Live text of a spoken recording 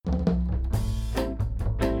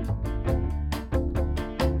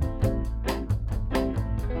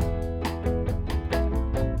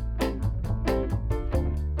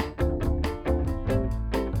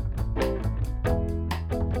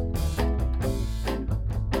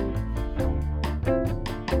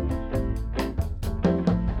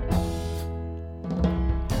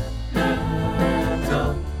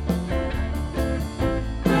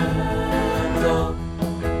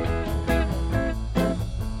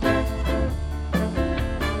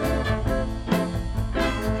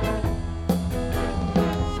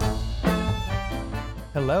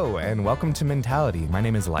Hello, and welcome to Mentality. My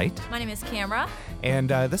name is Light. My name is Camera. And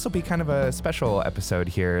this will be kind of a special episode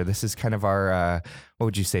here. This is kind of our, what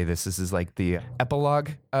would you say this? This is like the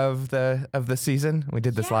epilogue of the season. We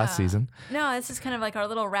did this last season. No, this is kind of like our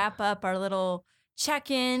little wrap up, our little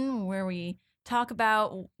check-in where we talk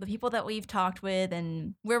about the people that we've talked with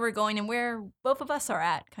and where we're going and where both of us are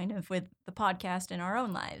at kind of with the podcast in our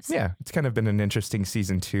own lives. Yeah, it's kind of been an interesting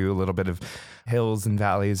season too, a little bit of hills and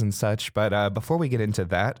valleys and such. But before we get into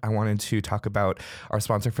that, I wanted to talk about our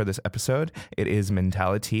sponsor for this episode. It is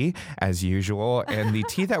Mentality, as usual. And the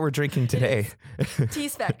tea that we're drinking today. Tea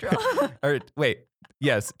Spectral.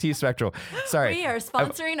 Yes, Tea Spectral. Sorry. We are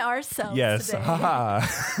sponsoring ourselves today.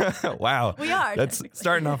 Haha. Wow. We are. That's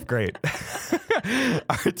starting off great.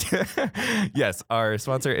 Yes, our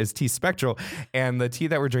sponsor is Tea Spectral, and the tea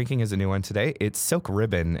that we're drinking is a new one today. It's Silk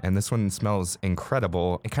Ribbon, and this one smells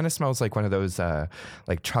incredible. It kind of smells like one of those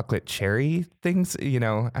like chocolate cherry things. You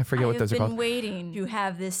know, I forget what those are called. I've been waiting to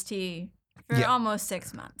have this tea for almost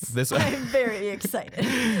 6 months. I'm very excited.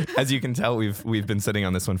 As you can tell, we've been sitting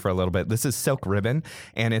on this one for a little bit. This is Silk Ribbon,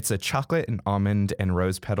 and it's a chocolate and almond and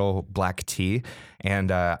rose petal black tea.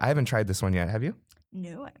 And I haven't tried this one yet. Have you?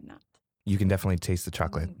 No, I have not. You can definitely taste the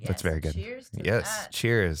chocolate. Yes, That's very good. Cheers to that.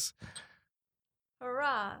 Cheers.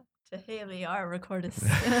 Hurrah to Haley, our recordist.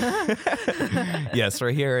 Yes,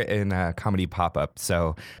 we're here in Comedy Pop-Up.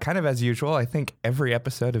 So kind of as usual, I think every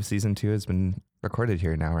episode of season 2 has been recorded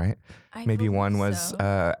here now, right? Maybe one was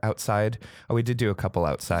outside. Oh, we did do a couple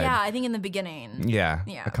outside. Yeah, I think in the beginning. Yeah,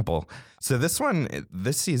 a couple. So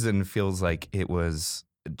this season feels like it was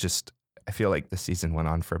just, I feel like the season went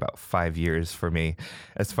on for about 5 years for me,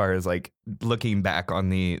 as far as like looking back on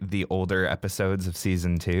the older episodes of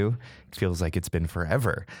season 2. It feels like it's been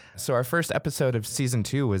forever. So our first episode of season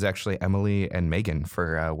 2 was actually Emily and Megan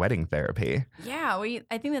for wedding therapy. Yeah,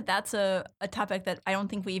 I think that's a topic that I don't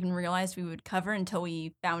think we even realized we would cover until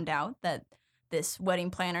we found out that this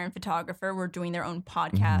wedding planner and photographer were doing their own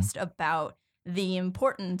podcast about the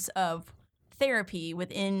importance of therapy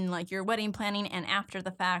within like your wedding planning and after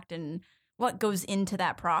the fact and what goes into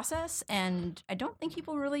that process. And I don't think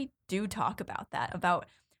people really do talk about that, about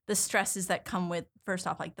the stresses that come with, first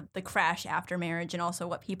off, like the crash after marriage, and also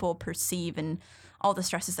what people perceive and all the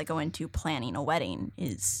stresses that go into planning a wedding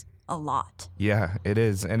is a lot. Yeah, it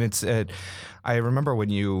is. And it's, I remember when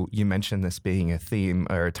you mentioned this being a theme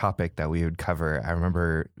or a topic that we would cover, I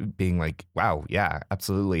remember being like, wow, yeah,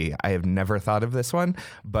 absolutely. I have never thought of this one,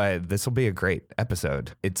 but this will be a great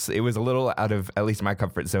episode. It was a little out of at least my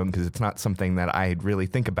comfort zone because it's not something that I really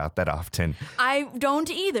think about that often. I don't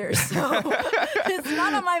either. So it's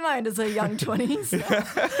not on my mind as a young 20s.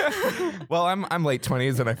 So. Well, I'm late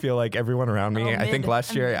 20s and I feel like everyone around me, I think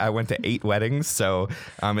last year I went to 8 weddings. So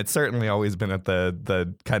it's certainly always been at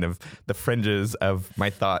the kind of the fringes of my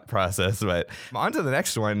thought process. But on to the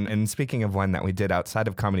next one. And speaking of one that we did outside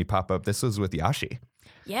of Comedy Pop-Up, this was with Yashi.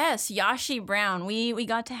 Yes, Yashi Brown. We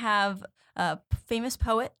got to have a famous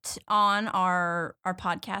poet on our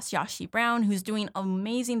podcast, Yashi Brown, who's doing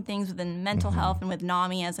amazing things within mental health and with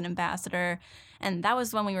NAMI as an ambassador. And that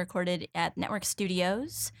was when we recorded at Network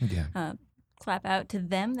Studios. Yeah. Clap out to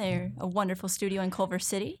them. They're a wonderful studio in Culver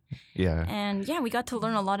City. Yeah. And yeah, we got to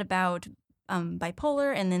learn a lot about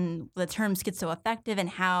bipolar and then the term schizoaffective and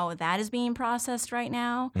how that is being processed right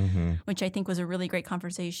now, which I think was a really great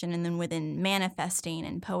conversation. And then within manifesting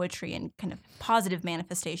and poetry and kind of positive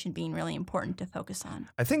manifestation being really important to focus on.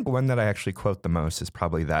 I think one that I actually quote the most is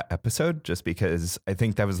probably that episode, just because I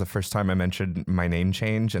think that was the first time I mentioned my name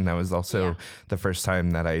change. And that was also the first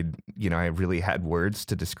time that I really had words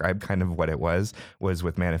to describe kind of what it was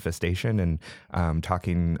with manifestation and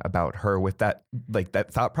talking about her with that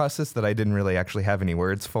thought process that I didn't really actually have any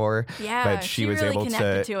words for. Yeah, but she was really able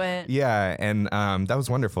connected to it. Yeah, and that was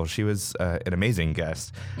wonderful. She was an amazing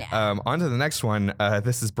guest. Yeah. On to the next one.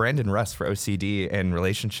 This is Brandon Russ for OCD and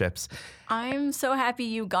relationships. I'm so happy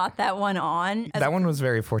you got that one on. That one was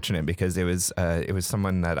very fortunate because it was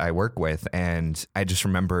someone that I work with, and I just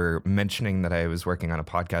remember mentioning that I was working on a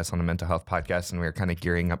podcast, on a mental health podcast, and we were kind of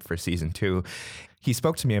gearing up for season 2. He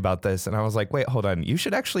spoke to me about this, and I was like, wait, hold on. You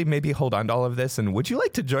should actually maybe hold on to all of this, and would you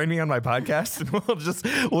like to join me on my podcast?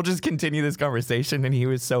 And we'll just continue this conversation. And he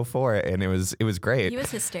was so for it, and it was great. He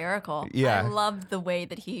was hysterical. Yeah. I loved the way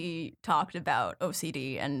that he talked about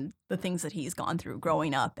OCD and the things that he's gone through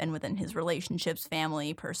growing up and within his relationships,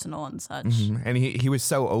 family, personal, and such. And he was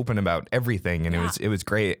so open about everything, and it was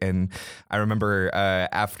great. And I remember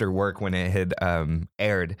after work when it had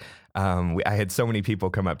aired, I had so many people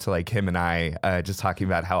come up to like him and I just talking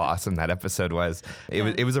about how awesome that episode was.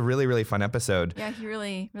 It was a really, really fun episode. Yeah, he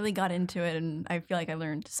really, really got into it, and I feel like I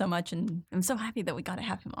learned so much, and I'm so happy that we got to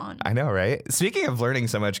have him on. I know, right? Speaking of learning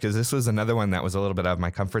so much, because this was another one that was a little bit out of my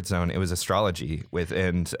comfort zone. It was astrology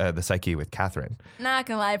and the psyche with Catherine. Not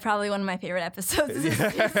gonna lie, probably one of my favorite episodes.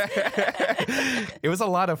 It was a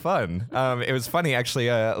lot of fun. It was funny, actually.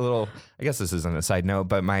 A little, I guess this isn't a side note,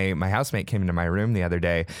 but my housemate came into my room the other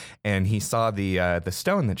day, and he saw the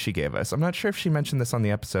stone that she gave us. I'm not sure if she mentioned this on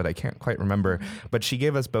the episode. I can't quite remember, but she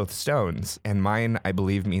gave us both stones, and mine, I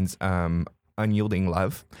believe, means unyielding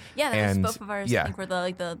love. Yeah, that was both of ours. I think were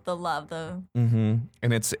the love. Mm-hmm.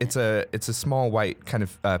 And it's a small white kind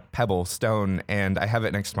of pebble stone, and I have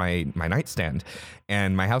it next to my nightstand.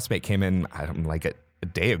 And my housemate came in, I don't like it. A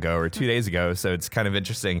day ago or 2 days ago, so it's kind of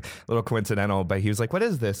interesting, a little coincidental, but he was like, what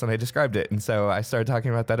is this? And I described it, and so I started talking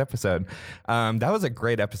about that episode. That was a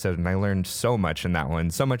great episode, and I learned so much in that one,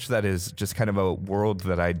 so much that is just kind of a world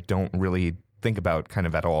that I don't really think about kind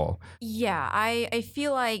of at all. Yeah, I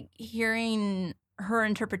feel like hearing her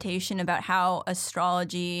interpretation about how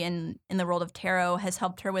astrology and in the world of tarot has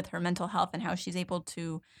helped her with her mental health and how she's able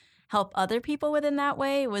to help other people within that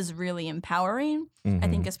way was really empowering. I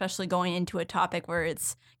think especially going into a topic where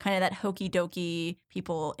it's kind of that hokey dokey,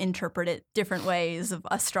 people interpret it different ways of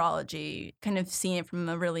astrology, kind of seeing it from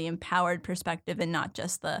a really empowered perspective and not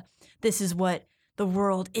just this is what the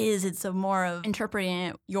world is. It's a more of interpreting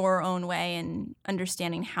it your own way and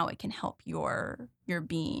understanding how it can help your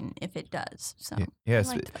being if it does. So yeah.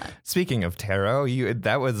 Speaking of tarot,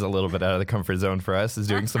 that was a little bit out of the comfort zone for us, is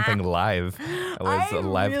doing something live. It was a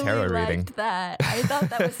live really tarot liked reading. That. I thought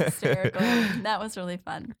that was hysterical. That was really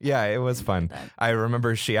fun. Yeah, it was fun. I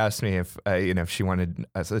remember she asked me if she wanted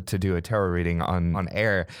us to do a tarot reading on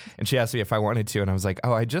air, and she asked me if I wanted to, and I was like,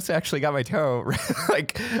 oh, I just actually got my tarot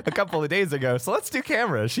like a couple of days ago, so let's do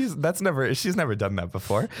camera. She's never done that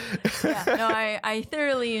before. Yeah, no, I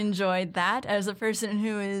thoroughly enjoyed that. As a person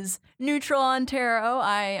who is neutral on tarot,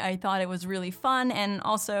 I thought it was really fun, and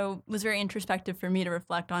also was very introspective for me to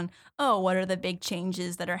reflect on, what are the big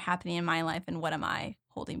changes that are happening in my life, and what am I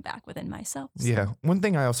holding back within myself? So. Yeah. One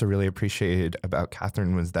thing I also really appreciated about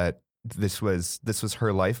Catherine was that this was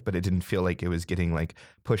her life, but it didn't feel like it was getting like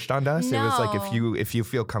pushed onto us. No. It was like, if you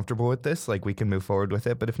feel comfortable with this, like we can move forward with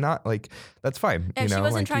it. But if not, like that's fine. And she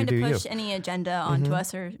wasn't like, trying to push any agenda onto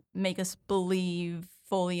us or make us believe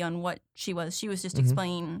fully on what she was. She was just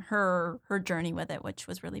explaining her journey with it, which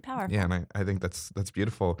was really powerful. Yeah, and I think that's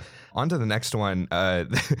beautiful. On to the next one.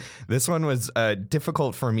 This one was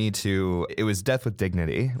difficult for me to. It was Death with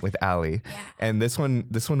Dignity with Allie, and this one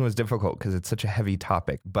was difficult because it's such a heavy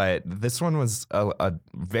topic. But this one was a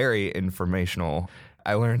very informational.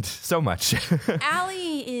 I learned so much.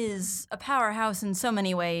 Allie is a powerhouse in so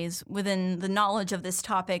many ways within the knowledge of this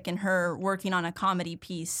topic and her working on a comedy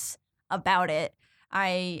piece about it.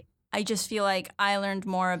 I just feel like I learned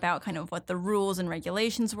more about kind of what the rules and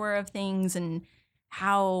regulations were of things and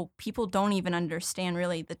how people don't even understand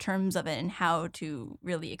really the terms of it and how to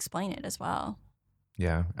really explain it as well.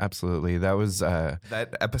 Yeah, absolutely. That was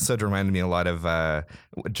that episode reminded me a lot of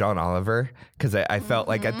John Oliver, because I felt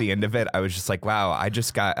like at the end of it, I was just like, wow, I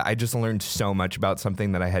just learned so much about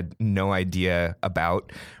something that I had no idea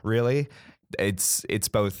about, really. It's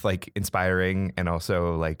both like inspiring and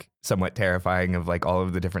also like somewhat terrifying of like all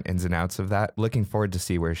of the different ins and outs of that. Looking forward to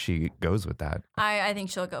see where she goes with that. I think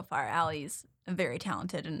she'll go far. Allie's very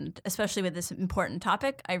talented, and especially with this important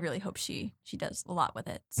topic, I really hope she does a lot with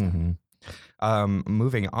it. So.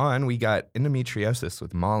 Moving on, we got endometriosis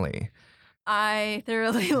with Molly. I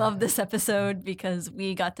thoroughly love this episode because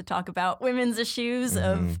we got to talk about women's issues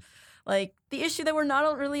of like the issue that we're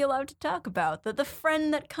not really allowed to talk about, the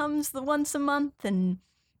friend that comes the once a month and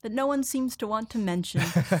that no one seems to want to mention.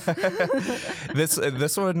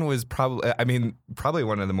 This one was probably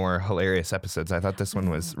one of the more hilarious episodes. I thought this one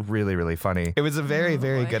was really, really funny. It was a very,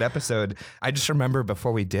 very good episode. I just remember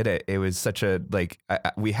before we did it, it was such a,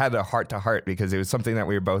 we had a heart to heart because it was something that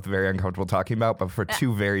we were both very uncomfortable talking about, but for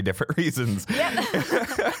two very different reasons.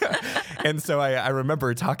 And so I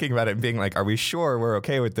remember talking about it and being like, are we sure we're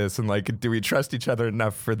okay with this? And like, do we trust each other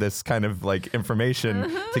enough for this kind of like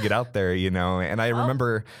information to get out there, And I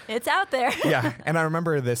remember... It's out there. Yeah. And I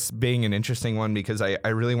remember this being an interesting one because I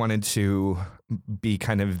really wanted to be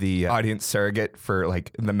kind of the audience surrogate for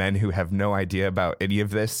like the men who have no idea about any of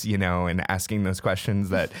this, you know, and asking those questions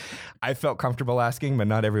that I felt comfortable asking, but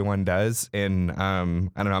not everyone does. And I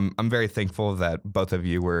don't know, I'm very thankful that both of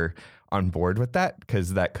you were on board with that,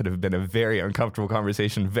 because that could have been a very uncomfortable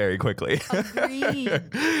conversation very quickly.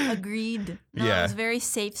 Agreed. No, Yeah. it was a very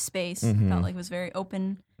safe space. Mhm. Felt like it was very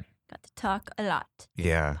open. Got to talk a lot.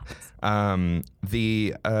 Yeah.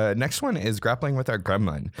 The next one is Grappling with Our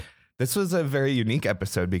Gremlin. This was a very unique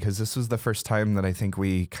episode because this was the first time that I think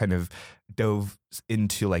we kind of dove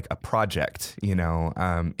into like a project, you know.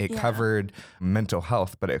 It Yeah. covered mental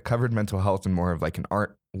health, but it covered mental health in more of like an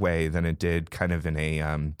art way than it did kind of in a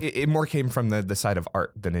it more came from the side of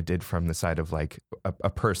art than it did from the side of like a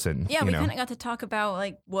person. Yeah, you we know? kind of got to talk about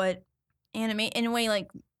like what animate in a way like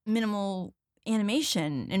minimal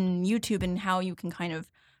animation and YouTube and how you can kind of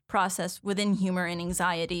process within humor and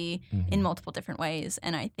anxiety Mhm. in multiple different ways.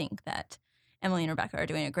 And I think that Emily and Rebecca are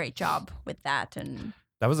doing a great job with that. And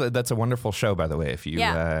That's a wonderful show, by the way. If you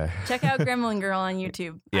check out Gremlin Girl on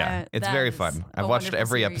YouTube. yeah, it's that very is fun. a I've watched wonderful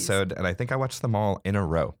every series. episode, and I think I watched them all in a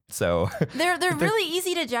row. So They're really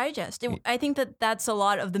easy to digest. I think that that's a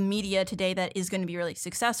lot of the media today that is going to be really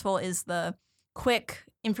successful is the quick,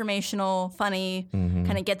 informational, funny, Mhm.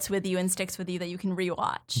 kind of gets with you and sticks with you that you can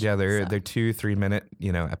rewatch. Yeah, they're So, 2-3 minute,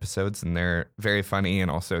 you know, episodes, and they're very funny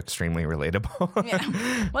and also extremely relatable.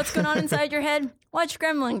 yeah. What's going on inside your head? Watch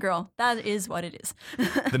Gremlin Girl. That is what it is.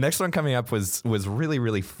 The next one coming up was really,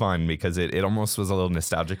 really fun because it almost was a little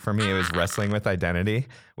nostalgic for me. It was Wrestling with Identity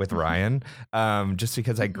with Ryan, just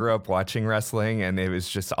because I grew up watching wrestling, and it was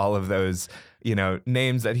just all of those, you know,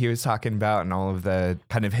 names that he was talking about, and all of the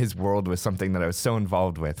kind of his world was something that I was so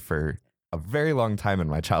involved with for a very long time in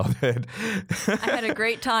my childhood. I had a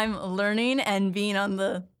great time learning and being on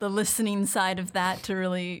the listening side of that to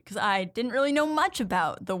really, because I didn't really know much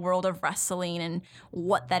about the world of wrestling and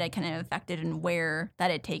what that had kind of affected and where that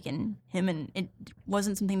had taken him. And it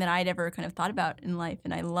wasn't something that I'd ever kind of thought about in life.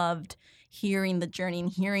 And I loved hearing the journey and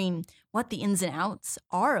hearing what the ins and outs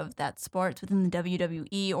are of that sport within the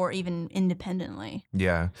WWE or even independently.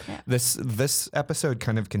 Yeah. Yeah. This episode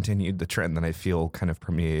kind of continued the trend that I feel kind of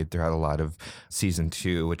permeated throughout a lot of season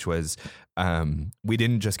 2, which was we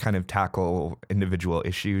didn't just kind of tackle individual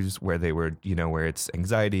issues where they were, you know, where it's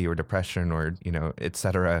anxiety or depression or, you know, et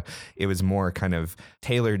cetera. It was more kind of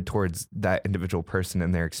tailored towards that individual person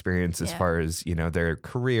and their experience as Yeah. far as, you know, their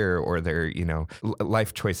career or their, you know,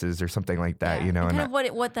 life choices or something like that, Yeah. you know. And And kind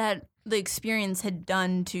of what the experience had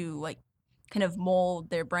done to like kind of mold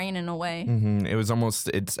their brain in a way. It was almost,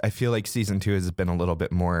 I feel like season 2 has been a little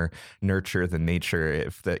bit more nurture than nature,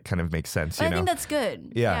 if that kind of makes sense, But you I know? think that's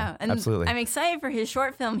good. Yeah, And absolutely. I'm excited for his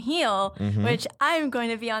short film Heel, which I'm going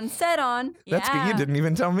to be on set on. That's good. You didn't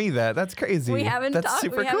even tell me that. That's crazy. We haven't That's talked.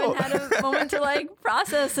 super We cool. haven't had a moment to like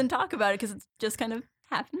process and talk about it because it's just kind of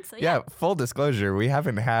happened. So Yeah, full disclosure, we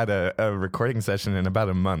haven't had a recording session in about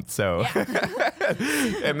a month, so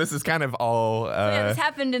and this is kind of all. this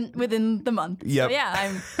happened within the month. Yep. So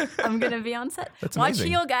yeah, I'm gonna be on set. That's Watch amazing.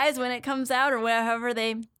 Heel, guys, when it comes out or wherever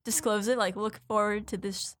they disclose it. Like, look forward to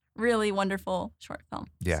this really wonderful short film.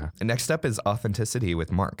 Yeah. And next up is Authenticity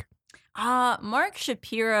with Mark. Mark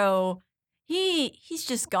Shapiro, he's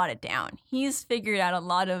just got it down. He's figured out a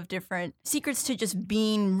lot of different secrets to just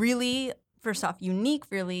being really, first off, unique,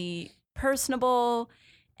 really personable,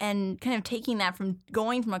 and kind of taking that from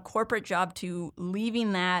going from a corporate job to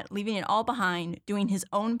leaving it all behind, doing his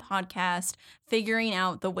own podcast, figuring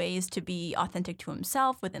out the ways to be authentic to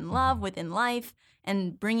himself within love, within life,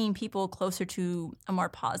 and bringing people closer to a more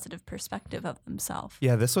positive perspective of themselves.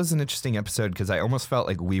 Yeah, this was an interesting episode because I almost felt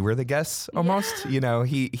like we were the guests almost. You know,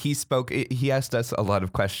 he spoke, he asked us a lot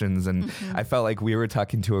of questions, and I felt like we were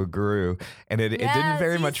talking to a guru, and it didn't Yes,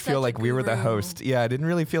 very he's much feel such a like we were the guru. host. Yeah, I didn't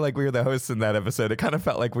really feel like we were the hosts in that episode. It kind of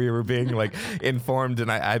felt like we were being like informed,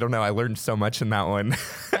 and I don't know, I learned so much in that one.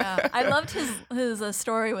 Yeah, I loved his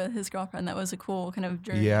story with his girlfriend. That was a cool kind of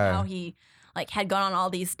journey. Yeah. How he like had gone on all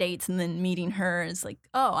these dates and then meeting her is like,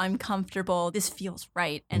 oh, I'm comfortable. This feels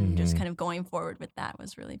right, and just kind of going forward with that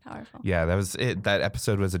was really powerful. Yeah, that was it. That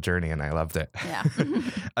episode was a journey, and I loved it. Yeah.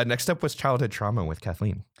 Next up was Childhood Trauma with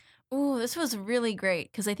Kathleen. Ooh, this was really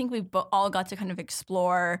great because I think we all got to kind of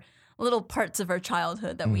explore little parts of our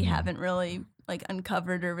childhood that we haven't really like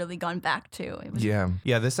uncovered or really gone back to. It was Yeah.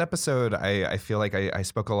 This episode, I feel like I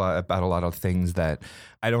spoke a lot about a lot of things that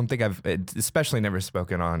I don't think I've, especially never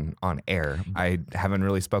spoken on air. I haven't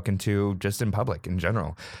really spoken to just in public in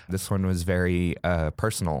general. This one was very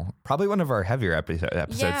personal. Probably one of our heavier episodes,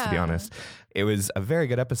 to be honest. It was a very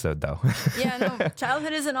good episode, though. No,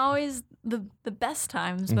 childhood isn't always the best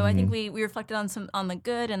times, but I think we reflected on the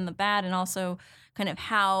good and the bad, and also kind of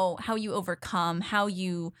how you overcome, how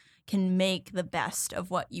you can make the best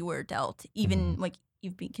of what you were dealt, even like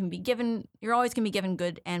you're always gonna be given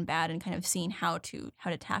good and bad, and kind of seeing how to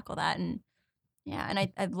tackle that. And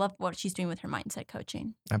I love what she's doing with her mindset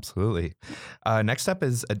coaching. Absolutely. Next up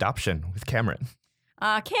is Adoption with Cameron.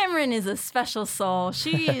 Cameron is a special soul.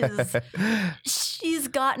 She's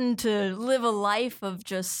gotten to live a life of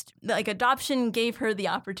just like adoption gave her the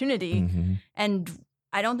opportunity. And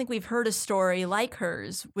I don't think we've heard a story like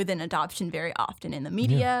hers within adoption very often in the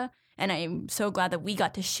media. And I'm so glad that we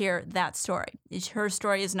got to share that story. Her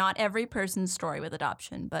story is not every person's story with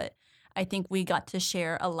adoption, but I think we got to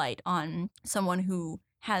share a light on someone who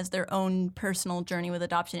has their own personal journey with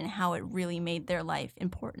adoption and how it really made their life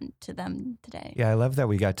important to them today. Yeah, I love that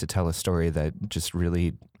we got to tell a story that just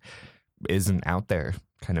really isn't out there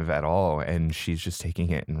kind of at all, and she's just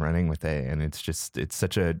taking it and running with it, and it's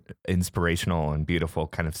such a inspirational and beautiful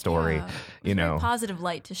kind of story. Very positive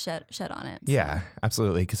light to shed on it. So. Yeah,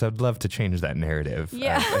 absolutely, because I'd love to change that narrative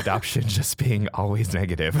of adoption just being always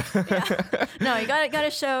negative. No, you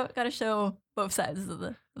gotta show both sides of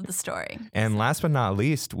the story. And last but not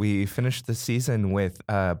least, we finished the season with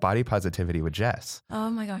body positivity with Jess.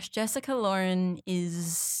 Oh my gosh, Jessica Lauren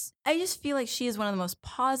I just feel like she is one of the most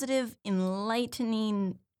positive,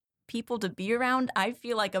 enlightening people to be around. I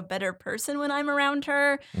feel like a better person when I'm around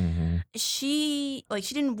her. She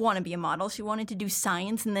didn't want to be a model. She wanted to do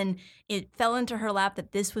science, and then it fell into her lap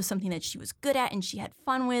that this was something that she was good at and she had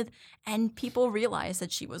fun with, and people realized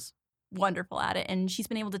that she was wonderful at it. And she's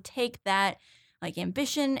been able to take that like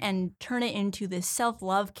ambition and turn it into this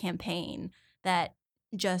self-love campaign that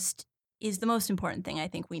just is the most important thing I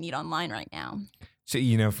think we need online right now. So,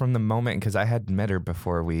 from the moment, because I had met her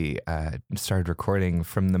before we started recording,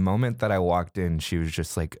 from the moment that I walked in, she was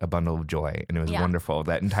just like a bundle of joy, and it was wonderful.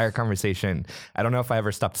 That entire conversation, I don't know if I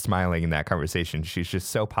ever stopped smiling in that conversation. She's just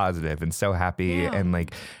so positive and so happy. And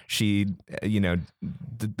like she,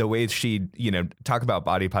 the way she, talk about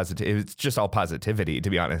body positivity, it's just all positivity, to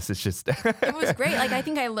be honest. It's just. It was great. Like, I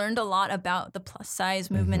think I learned a lot about the plus size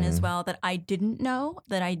movement as well that I didn't know,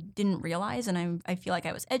 that I didn't realize. And I feel like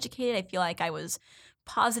I was educated. I feel like I was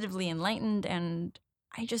positively enlightened, and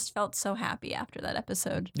I just felt so happy after that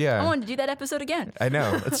episode. I wanted to do that episode again. I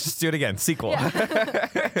know. Let's just do it again. Sequel.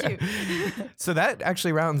 So that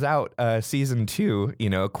actually rounds out season 2.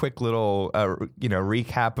 A quick little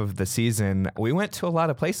recap of the season. We went to a lot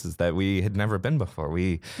of places that we had never been before.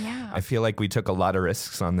 I feel like we took a lot of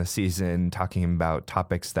risks on this season, talking about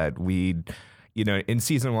topics that in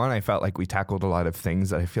season 1, I felt like we tackled a lot of things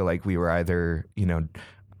that I feel like we were either,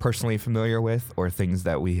 personally familiar with, or things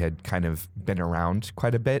that we had kind of been around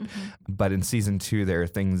quite a bit. But in season 2, there are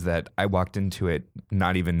things that I walked into it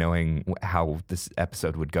not even knowing how this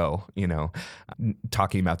episode would go,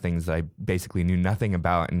 talking about things that I basically knew nothing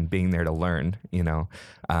about and being there to learn,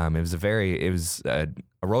 it was a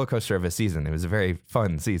roller coaster of a season. It was a very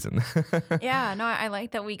fun season. I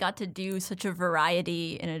like that we got to do such a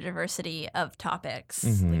variety and a diversity of topics,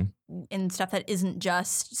 and stuff that isn't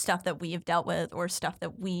just stuff that we have dealt with or stuff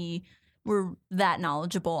that we were that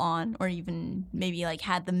knowledgeable on, or even maybe like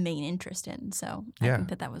had the main interest in. So I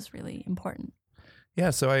think that was really important.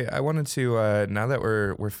 Yeah, so I wanted to, now that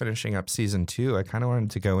we're finishing up season 2, I kind of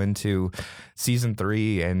wanted to go into season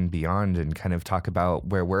 3 and beyond, and kind of talk about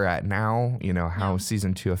where we're at now, how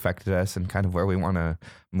season 2 affected us, and kind of where we want to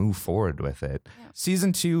move forward with it.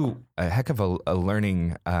 Season 2, a heck of a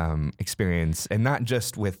learning experience, and not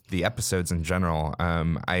just with the episodes in general.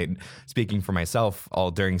 Speaking for myself,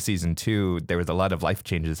 all during season 2, there was a lot of life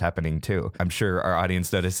changes happening too. I'm sure our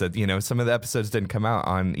audience noticed that, some of the episodes didn't come out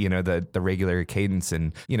on, the regular cadence.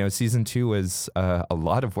 And, season 2 was a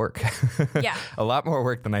lot of work. A lot more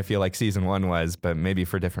work than I feel like season 1 was, but maybe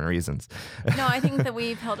for different reasons. No, I think that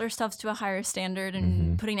we've held ourselves to a higher standard,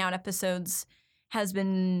 and putting out episodes has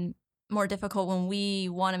been more difficult when we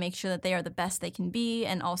want to make sure that they are the best they can be,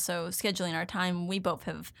 and also scheduling our time. We both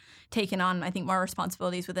have taken on, I think, more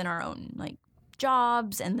responsibilities within our own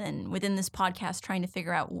jobs, and then within this podcast trying to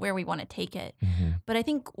figure out where we want to take it. But I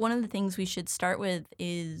think one of the things we should start with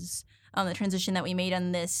is the transition that we made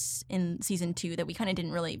on this in season 2 that we kind of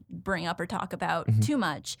didn't really bring up or talk about too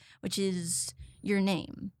much, which is your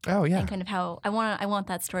name. Oh, yeah. And kind of how I want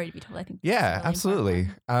that story to be told. I think. Yeah, that's a really absolutely.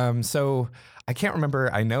 important one. So I can't remember.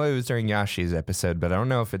 I know it was during Yashi's episode, but I don't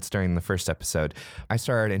know if it's during the first episode. I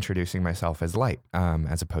started introducing myself as Light,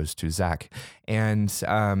 as opposed to Zach. And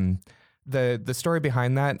the story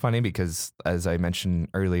behind that, funny because as I mentioned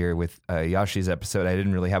earlier with Yashi's episode, I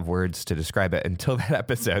didn't really have words to describe it until that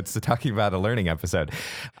episode. So talking about a learning episode,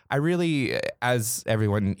 I really, as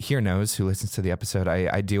everyone here knows who listens to the episode,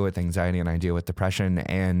 I deal with anxiety and I deal with depression.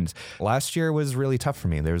 And last year was really tough for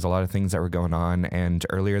me. There was a lot of things that were going on. And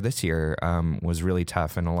earlier this year was really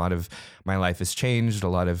tough. And a lot of my life has changed.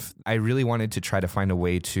 I really wanted to try to find a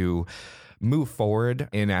way to move forward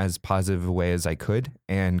in as positive a way as I could,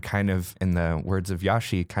 and kind of, in the words of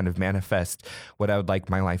Yashi, kind of manifest what I would like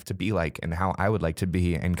my life to be like and how I would like to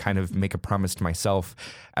be, and kind of make a promise to myself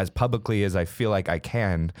as publicly as I feel like I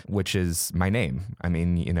can, which is my name. I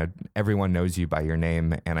mean, you know, everyone knows you by your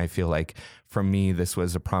name, and I feel like for me, this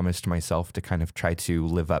was a promise to myself to kind of try to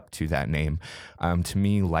live up to that name. To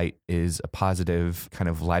me, Light is a positive kind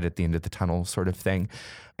of light at the end of the tunnel sort of thing,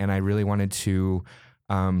 and I really wanted to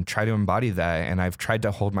try to embody that. And I've tried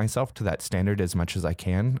to hold myself to that standard as much as I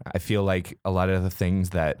can. I feel like a lot of the things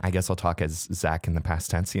that, I guess I'll talk as Zach in the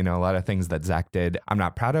past tense, you know, a lot of things that Zach did, I'm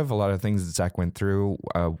not proud of. A lot of things that Zach went through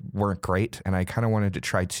weren't great. And I kind of wanted to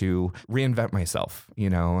try to reinvent myself, you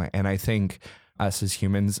know, and I think us as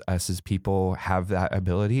humans, us as people have that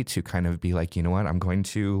ability to kind of be like, you know what, I'm going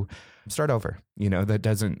to start over. You know, that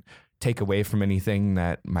doesn't take away from anything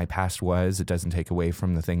that my past was. It doesn't take away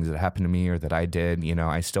from the things that happened to me or that I did. You know,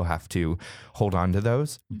 I still have to hold on to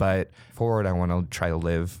those. But forward, I want to try to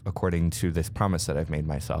live according to this promise that I've made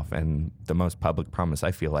myself. And the most public promise I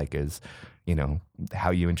feel like is, you know, how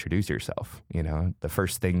you introduce yourself. You know, the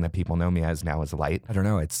first thing that people know me as now is Light. I don't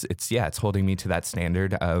know. It's holding me to that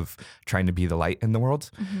standard of trying to be the light in the world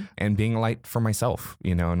and being a light for myself,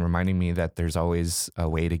 you know, and reminding me that there's always a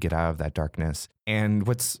way to get out of that darkness. And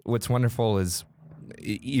what's wonderful is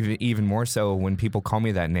even more so when people call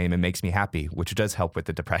me that name, it makes me happy, which does help with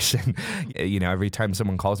the depression. You know, every time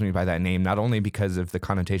someone calls me by that name, not only because of the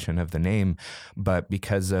connotation of the name, but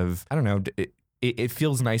because of, I don't know, it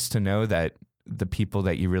feels nice to know that the people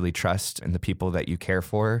that you really trust and the people that you care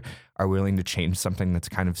for are willing to change something that's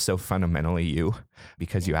kind of so fundamentally you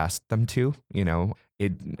because you asked them to, you know.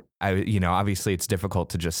 Obviously it's difficult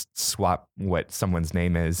to just swap what someone's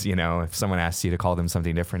name is. You know, if someone asks you to call them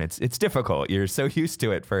something different, it's difficult. You're so used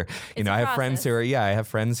to it I have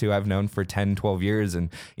friends who I've known for 10, 12 years. And,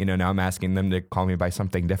 you know, now I'm asking them to call me by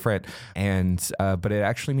something different. And, but it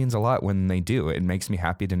actually means a lot when they do. It makes me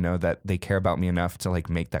happy to know that they care about me enough to like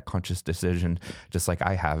make that conscious decision, just like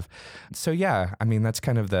I have. So, yeah, I mean, that's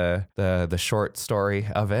kind of the short story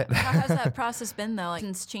of it. How has that process been though? Like,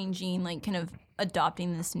 since changing, like kind of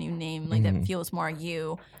adopting this new name, like that feels more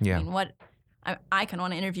you. Yeah. I mean, I kind of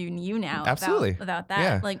want to interview you now Absolutely. about that.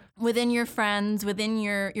 Yeah. Like within your friends, within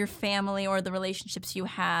your family or the relationships you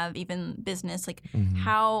have, even business, like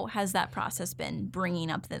how has that process been bringing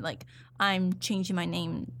up that like I'm changing my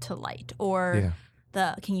name to Light or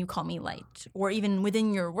can you call me Light? Or even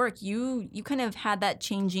within your work, you kind of had that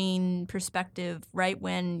changing perspective right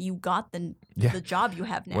when you got the job you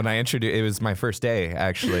have now. When I introduced, it was my first day,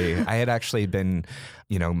 actually. I had actually been,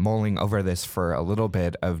 you know, mulling over this for a little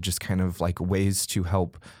bit of just kind of like ways to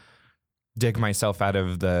help dig myself out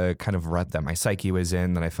of the kind of rut that my psyche was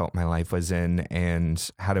in, that I felt my life was in, and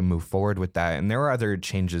how to move forward with that. And there are other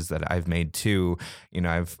changes that I've made too. You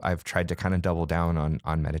know, I've tried to kind of double down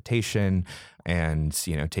on meditation and,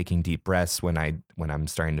 you know, taking deep breaths when I'm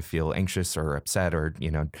starting to feel anxious or upset or,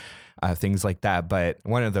 you know, things like that. But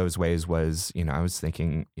one of those ways was, you know, I was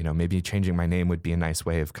thinking, you know, maybe changing my name would be a nice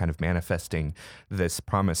way of kind of manifesting this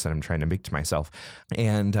promise that I'm trying to make to myself.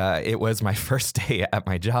 And it was my first day at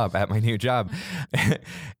my new job.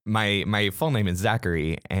 My full name is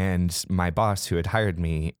Zachary, and my boss who had hired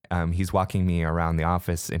me, he's walking me around the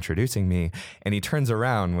office introducing me, and he turns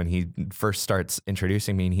around when he first starts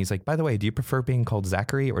introducing me and he's like, by the way, do you prefer being called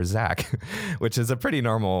Zachary or Zach? Which is a pretty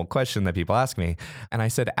normal question that people ask me. And I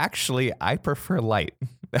said, actually, I prefer Light.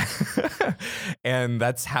 And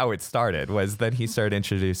that's how it started, was that he started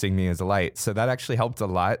introducing me as a Light. So that actually helped a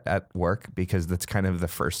lot at work because that's kind of the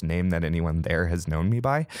first name that anyone there has known me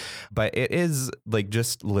by. But it is like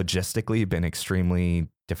just logistically been extremely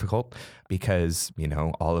difficult because, you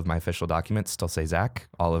know, all of my official documents still say Zach,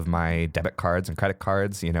 all of my debit cards and credit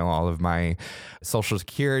cards, you know, all of my social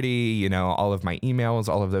security, you know, all of my emails,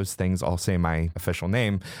 all of those things all say my official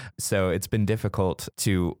name. So it's been difficult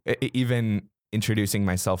to even introducing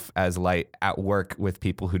myself as Light at work with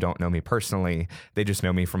people who don't know me personally. They just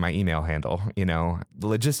know me from my email handle.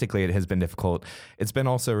 Logistically, it has been difficult. It's been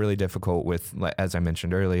also really difficult with, as I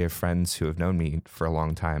mentioned earlier, friends who have known me for a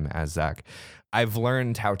long time as Zach. I've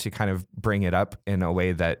learned how to kind of bring it up in a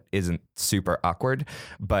way that isn't super awkward.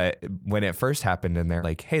 But when it first happened and they're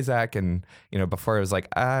like, hey, Zach, and, before it was like,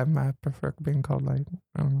 I prefer being called Light.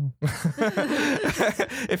 I don't know.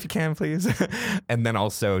 If you can, please. And then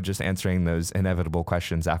also just answering those inevitable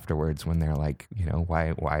questions afterwards when they're like,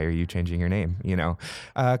 why are you changing your name?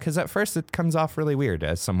 Because at first it comes off really weird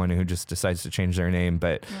as someone who just decides to change their name.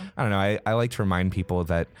 But I don't know. I like to remind people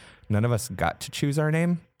that none of us got to choose our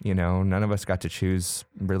name. None of us got to choose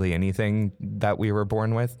really anything that we were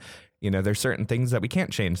born with. There's certain things that we can't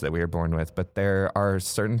change that we were born with, but there are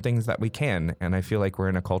certain things that we can. And I feel like we're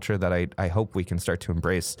in a culture that I hope we can start to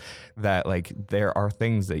embrace, that like there are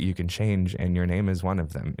things that you can change and your name is one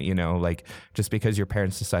of them. Like just because your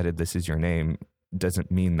parents decided this is your name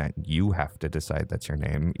doesn't mean that you have to decide that's your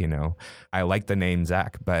name. I like the name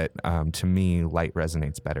Zach, but to me, Light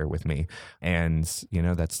resonates better with me. And,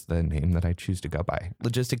 that's the name that I choose to go by.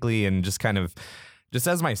 Logistically and just kind of just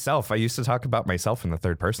as myself, I used to talk about myself in the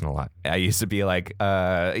third person a lot. I used to be like,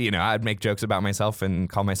 I'd make jokes about myself and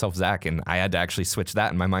call myself Zach. And I had to actually switch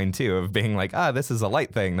that in my mind, too, of being like, this is a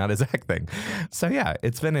Light thing, not a Zach thing. So, yeah,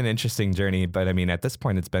 it's been an interesting journey. But I mean, at this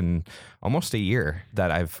point, it's been almost a year that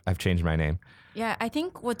I've changed my name. Yeah, I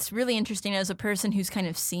think what's really interesting as a person who's kind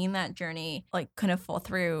of seen that journey, like kind of fall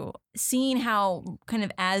through, seeing how kind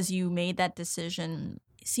of as you made that decision,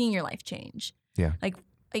 seeing your life change. Yeah. Like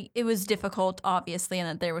it was difficult, obviously, and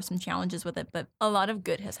that there were some challenges with it, but a lot of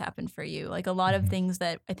good has happened for you. Like a lot of things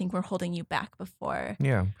that I think were holding you back before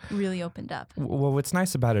really opened up. Well, what's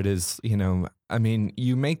nice about it is,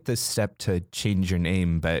 you make this step to change your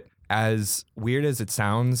name, but as weird as it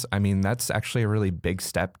sounds, I mean, that's actually a really big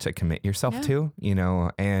step to commit yourself to,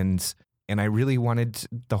 and I really wanted,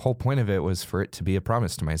 the whole point of it was for it to be a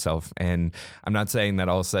promise to myself. And I'm not saying that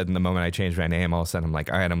all of a sudden, the moment I changed my name, all of a sudden I'm like,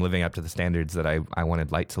 all right, I'm living up to the standards that I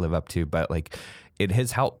wanted Light to live up to. But like, it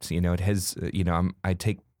has helped, it has, I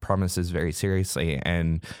take promises very seriously.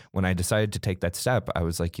 And when I decided to take that step, I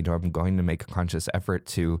was like, I'm going to make a conscious effort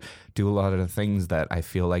to do a lot of the things that I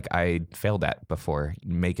feel like I failed at before,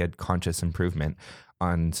 make a conscious improvement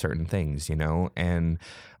on certain things, and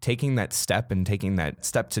taking that step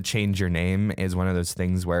to change your name is one of those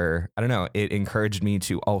things where, I don't know, it encouraged me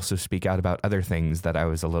to also speak out about other things that I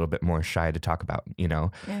was a little bit more shy to talk about,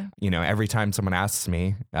 every time someone asks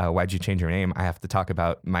me, why'd you change your name? I have to talk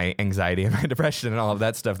about my anxiety and my depression and all of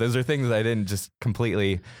that stuff. Those are things that I didn't just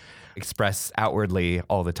completely express outwardly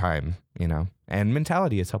all the time, and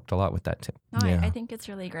mentality has helped a lot with that too. No, I think it's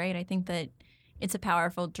really great. I think that it's a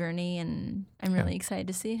powerful journey, and I'm really excited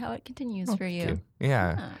to see how it continues for you.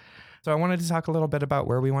 Yeah. So I wanted to talk a little bit about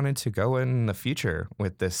where we wanted to go in the future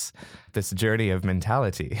with this journey of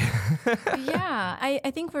mentality. Yeah, I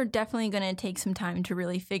think we're definitely going to take some time to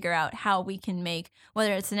really figure out how we can make,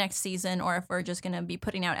 whether it's the next season or if we're just going to be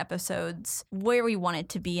putting out episodes, where we want it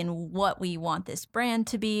to be and what we want this brand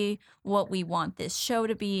to be, what we want this show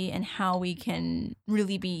to be, and how we can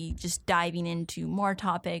really be just diving into more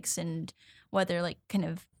topics, and whether like kind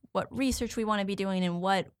of what research we want to be doing and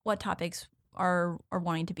what topics are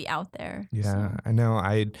wanting to be out there. Yeah, so. I know.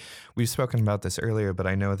 We've spoken about this earlier, but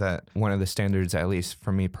I know that one of the standards, at least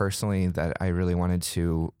for me personally, that I really wanted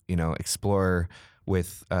to, explore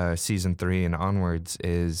with season 3 and onwards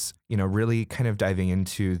is, really kind of diving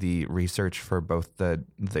into the research for both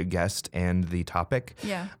the guest and the topic.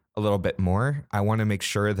 Yeah. A little bit more. I want to make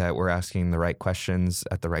sure that we're asking the right questions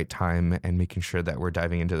at the right time and making sure that we're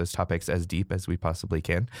diving into those topics as deep as we possibly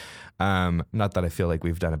can. Not that I feel like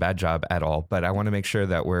we've done a bad job at all, but I want to make sure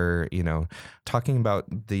that we're, talking about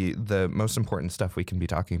the most important stuff we can be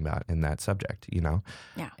talking about in that subject,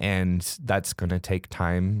 Yeah. And that's going to take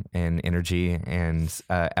time and energy and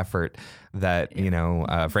effort that,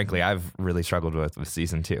 frankly, I've really struggled with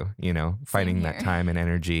season 2, finding that time and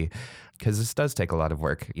energy. Because this does take a lot of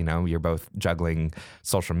work. You're both juggling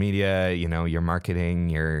social media, you're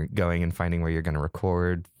marketing, you're going and finding where you're going to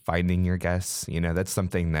record, finding your guests. That's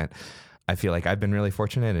something that I feel like I've been really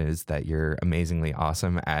fortunate is that you're amazingly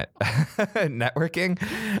awesome at networking.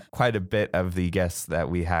 Quite a bit of the guests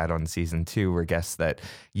that we had on season 2 were guests that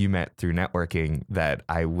you met through networking that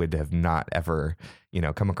I would have not ever,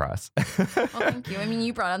 come across. Well, thank you. I mean,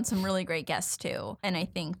 you brought on some really great guests too. And I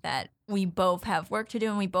think that we both have work to do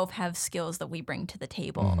and we both have skills that we bring to the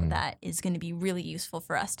table that is going to be really useful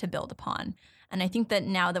for us to build upon. And I think that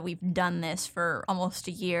now that we've done this for almost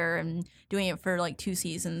a year and doing it for like 2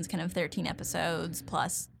 seasons, kind of 13 episodes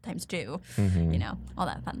plus times 2, Mhm. you know, all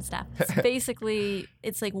that fun stuff. It's basically,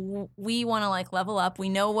 it's like we want to like level up. We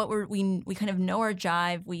know what we kind of know our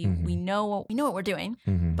jive. We know what we're doing.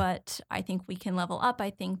 But I think we can level up. I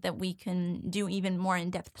think that we can do even more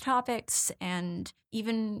in-depth topics and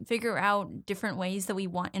even figure out different ways that we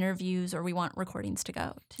want interviews or we want recordings to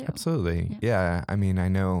go too. Absolutely. Yeah. I mean, I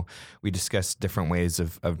know we discussed different ways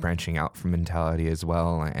of branching out from mentality as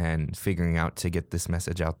well and figuring out to get this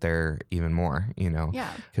message out there even more, you know,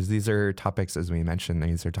 because these are topics, as we mentioned,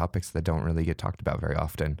 these are topics that don't really get talked about very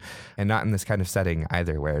often, and not in this kind of setting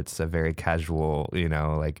either, where it's a very casual, you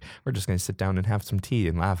know, like we're just going to sit down and have some tea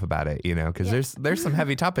and laugh about it, you know, because there's some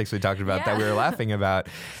heavy topics we talked about that we were laughing about.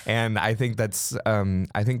 And I think that's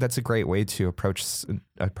a great way to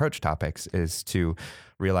approach topics, is to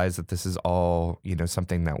realize that this is all, you know,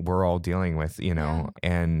 something that we're all dealing with, you know,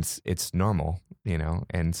 and it's normal, you know,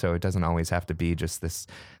 and so it doesn't always have to be just this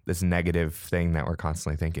negative thing that we're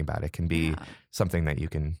constantly thinking about. It can be something that you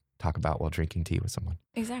can talk about while drinking tea with someone.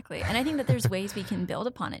 Exactly. And I think that there's ways we can build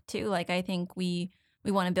upon it too. Like, I think we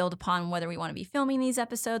want to build upon whether we want to be filming these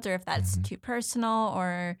episodes or if that's too personal.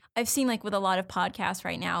 Or I've seen, like, with a lot of podcasts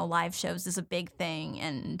right now, live shows is a big thing.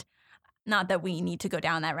 And not that we need to go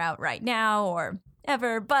down that route right now or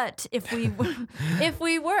ever, but if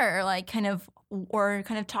we were like kind of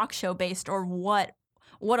talk show based, or what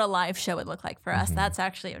a live show would look like for us, that's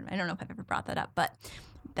actually, I don't know if I've ever brought that up, but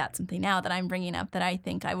that's something now that I'm bringing up that I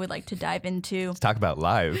think I would like to dive into. Let's talk about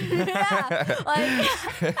live.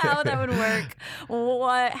 Like how that would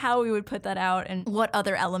work, how we would put that out, and what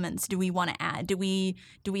other elements do we want to add? Do we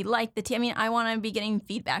like the tea? I mean, I want to be getting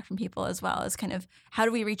feedback from people as well, as kind of how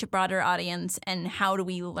do we reach a broader audience, and how do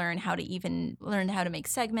we learn how to make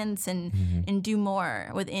segments and do more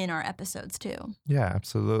within our episodes too. Yeah,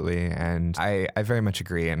 absolutely. And I very much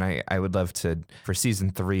agree. And I would love to, for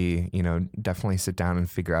season 3, you know, definitely sit down and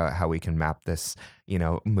figure out how we can map this, you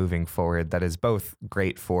know, moving forward. That is both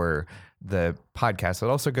great for the podcast,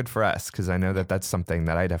 but also good for us, because I know that that's something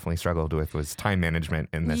that I definitely struggled with, was time management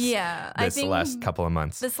in this last couple of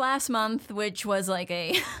months. This last month, which was like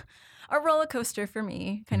a roller coaster for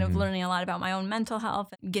me, kind of learning a lot about my own mental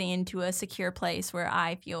health, getting into a secure place where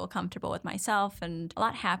I feel comfortable with myself and a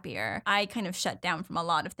lot happier. I kind of shut down from a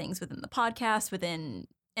lot of things within the podcast, within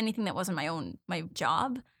anything that wasn't my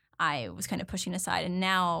job. I was kind of pushing aside, and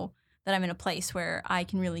now that I'm in a place where I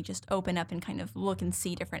can really just open up and kind of look and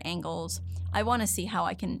see different angles, I want to see how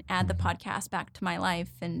I can add the podcast back to my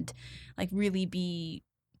life and like really be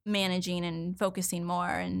managing and focusing more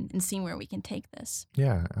and seeing where we can take this.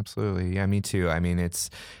 Yeah, absolutely. Yeah, me too. I mean, it's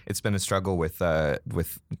been a struggle with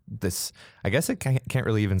this. I guess I can't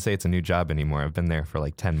really even say it's a new job anymore. I've been there for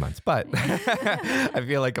like 10 months, but I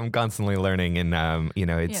feel like I'm constantly learning, and you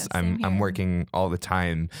know, I'm working all the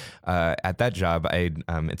time at that job.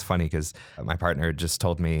 It's funny because my partner just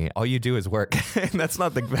told me, all you do is work, and that's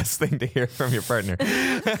not the best thing to hear from your partner.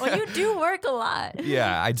 Well, you do work a lot.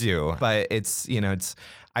 Yeah, I do, but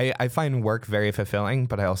I find work very fulfilling,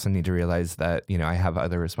 but I also need to realize that, you know, I have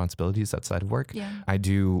other responsibilities outside of work. Yeah. I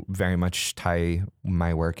do very much tie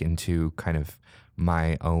my work into kind of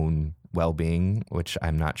my own well-being, which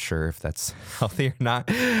I'm not sure if that's healthy or not.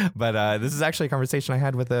 But this is actually a conversation I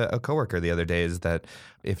had with a coworker the other day, is that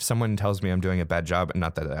if someone tells me I'm doing a bad job, and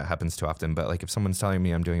not that it happens too often, but like if someone's telling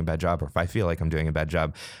me I'm doing a bad job, or if I feel like I'm doing a bad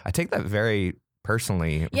job, I take that very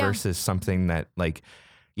personally versus something that, like,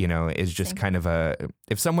 you know, is just kind of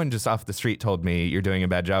if someone just off the street told me you're doing a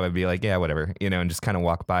bad job, I'd be like, yeah, whatever, you know, and just kind of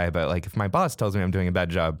walk by. But like if my boss tells me I'm doing a bad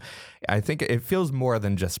job, I think it feels more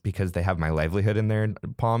than just because they have my livelihood in their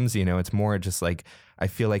palms, you know, it's more just like, I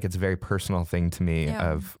feel like it's a very personal thing to me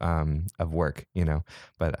of work, you know,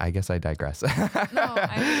 but I guess I digress. No,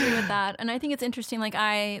 I agree with that. And I think it's interesting. Like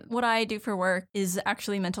what I do for work is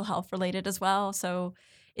actually mental health related as well. So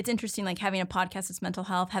it's interesting, like having a podcast that's mental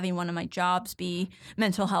health, having one of my jobs be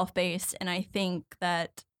mental health based. And I think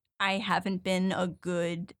that I haven't been a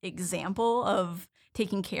good example of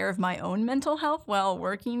taking care of my own mental health while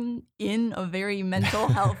working in a very mental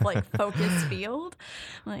health like focused field.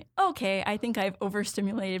 I'm like, okay, I think I've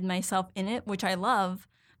overstimulated myself in it, which I love,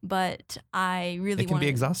 but I really it can be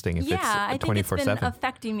exhausting if it's 24/7. I think it's been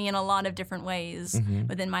affecting me in a lot of different ways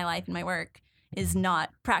within my life and my work. Is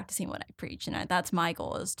not practicing what I preach. And that's my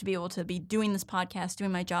goal, is to be able to be doing this podcast,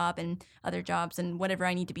 doing my job and other jobs and whatever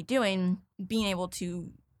I need to be doing, being able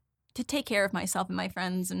to take care of myself and my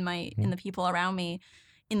friends and and the people around me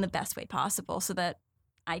in the best way possible, so that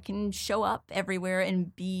I can show up everywhere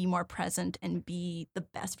and be more present and be the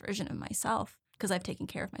best version of myself. because I've taken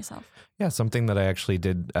care of myself. Yeah, something that I actually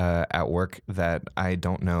did at work that I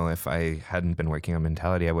don't know if I hadn't been working on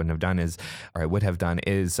mentality, I wouldn't have done I would have done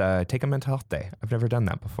is take a mental health day. I've never done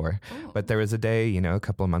that before. Ooh. But there was a day, a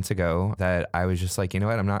couple of months ago that I was just like, you know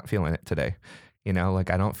what, I'm not feeling it today. Like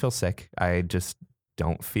I don't feel sick. I just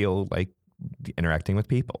don't feel like interacting with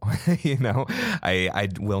people. I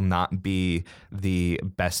will not be the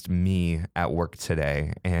best me at work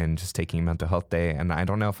today, and just taking a mental health day. And I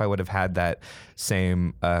don't know if I would have had that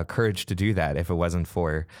same courage to do that if it wasn't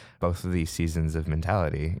for both of these seasons of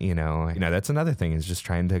mentality. That's another thing, is just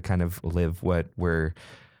trying to kind of live what we're,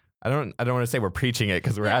 I don't want to say we're preaching it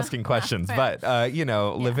because we're asking questions, but,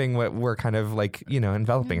 living what we're kind of like,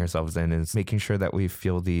 enveloping ourselves in, is making sure that we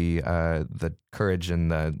feel the courage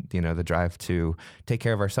and the drive to take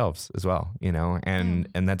care of ourselves as well, and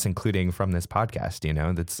that's including from this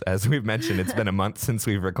podcast, that's, as we've mentioned, it's been a month since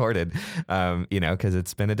we've recorded, because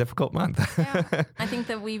it's been a difficult month. Yeah. I think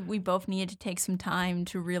that we both needed to take some time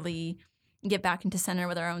to really get back into center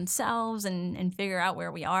with our own selves and figure out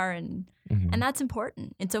where we are. And that's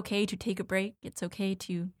important. It's okay to take a break. It's okay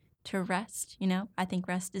to rest. I think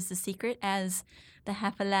rest is the secret, as the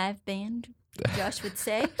Half Alive band, Josh would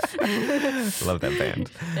say. Love that band.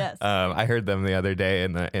 Yes. I heard them the other day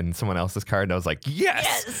in someone else's car, and I was like,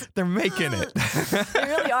 yes! They're making it. They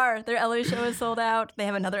really are. Their LA show is sold out. They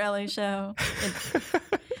have another LA show.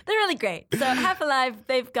 They're really great. So Half Alive,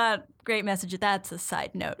 they've got great messages. That's a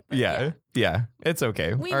side note. Yeah. It's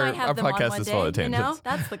okay. We might have our them on podcast one is day, full of tangents.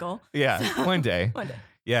 That's the goal. Yeah, So, one day. One day.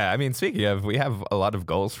 Yeah, I mean, speaking of, we have a lot of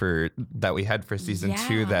goals that we had for season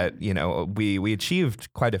 2 that, we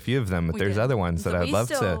achieved quite a few of them, but there's other ones that I'd love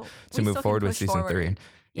to move forward with season 3.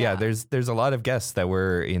 Yeah, there's a lot of guests that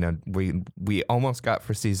we almost got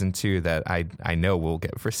for season 2 that I know we'll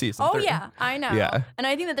get for season 3. Oh yeah, I know. Yeah. And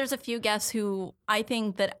I think that there's a few guests who I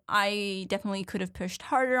think that I definitely could have pushed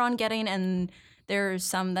harder on getting, and there's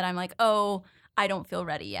some that I'm like, oh, I don't feel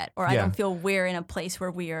ready yet, or I don't feel we're in a place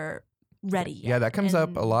where we are ready yet. Yeah, that comes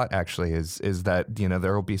up a lot, actually, is that,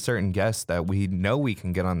 there will be certain guests that we know we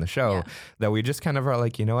can get on the show that we just kind of are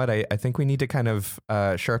like, you know what, I think we need to kind of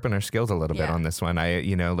sharpen our skills a little bit on this one.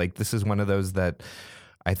 This is one of those that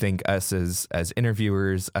I think us as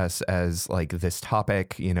interviewers, us as like this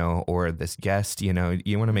topic, or this guest, you want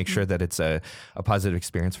to make sure that it's a positive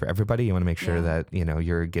experience for everybody. You want to make sure that,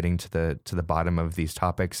 you're getting to the bottom of these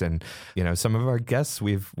topics. And, some of our guests,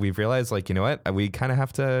 we've realized, like, you know what, we kind of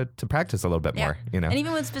have to practice a little bit more, And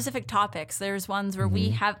even with specific topics, there's ones where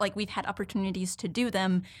we've had opportunities to do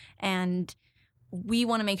them, and we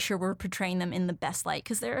want to make sure we're portraying them in the best light,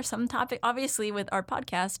 because there are some topics, obviously with our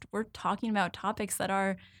podcast, we're talking about topics that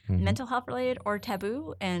are mental health related or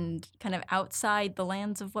taboo and kind of outside the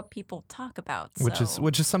lands of what people talk about. Which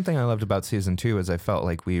is something I loved about season 2, is I felt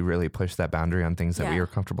like we really pushed that boundary on things that we were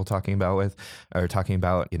comfortable talking about,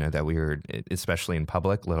 that we were, especially in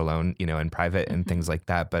public, let alone, in private and things like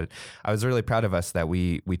that. But I was really proud of us that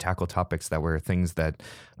we tackled topics that were things that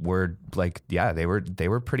were like, they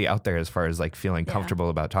were pretty out there as far as like feeling comfortable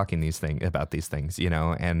about talking about these things,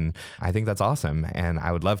 and I think that's awesome. And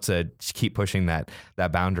I would love to keep pushing that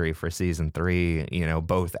boundary for season 3,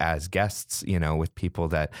 both as guests, with people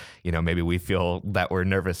that, maybe we feel that we're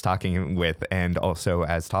nervous talking with, and also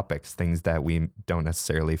as topics, things that we don't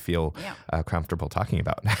necessarily feel comfortable talking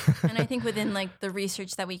about. And I think within like the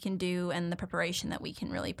research that we can do and the preparation that we can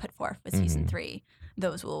really put forth with season 3,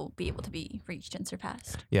 those will be able to be reached and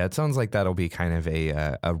surpassed. Yeah, it sounds like that'll be kind of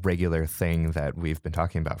a regular thing that we've been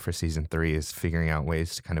talking about for season 3, is figuring out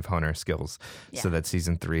ways to kind of hone our skills so that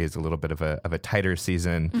season 3 is a little bit of a tighter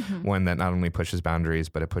season, one that not only pushes boundaries,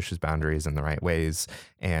 but it pushes boundaries in the right ways,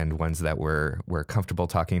 and ones that we're comfortable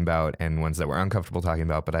talking about and ones that we're uncomfortable talking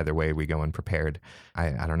about, but either way we go unprepared.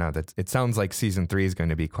 I don't know, it sounds like season 3 is going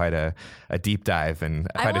to be quite a deep dive and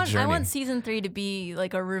quite a journey. I want season 3 to be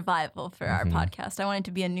like a revival for our podcast. I want it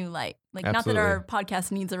to be a new light. Like, absolutely. Not that our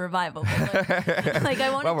podcast needs a revival, but I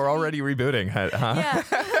want. Well, we're already rebooting, huh? Yeah.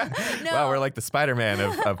 No. Wow, we're like the Spider-Man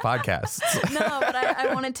of podcasts. No, but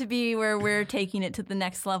I want it to be where we're taking it to the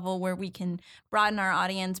next level, where we can broaden our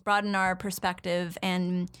audience, broaden our perspective,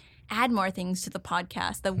 and add more things to the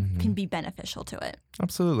podcast that can be beneficial to it.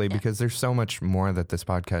 Absolutely, because there's so much more that this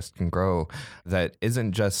podcast can grow that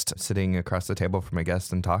isn't just sitting across the table from a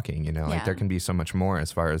guest and talking, like there can be so much more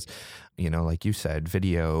as far as, like you said,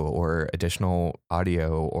 video or additional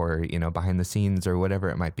audio or, behind the scenes or whatever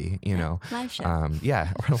it might be, Live show. or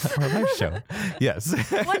live show. Yes.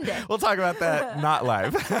 One day. We'll talk about that, not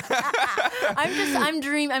live.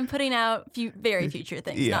 I'm putting out very future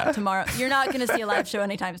things, not tomorrow. You're not going to see a live show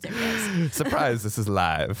anytime soon, guys. Surprise, this is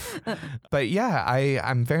live. But yeah,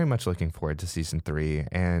 I'm very much looking forward to season 3,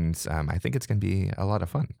 and I think it's going to be a lot of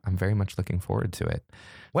fun. I'm very much looking forward to it.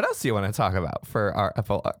 What else do you want to talk about for our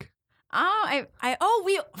epilogue?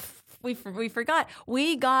 We forgot.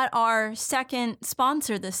 We got our second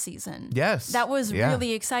sponsor this season. Yes. That was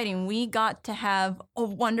really exciting. We got to have a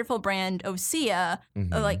wonderful brand, Osea,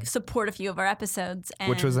 support a few of our episodes. And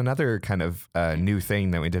which was another kind of new thing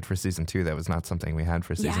that we did for season 2 that was not something we had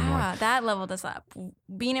for season 1. Yeah, that leveled us up.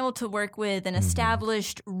 Being able to work with an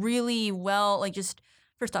established, really well, just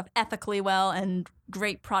first off, ethically well and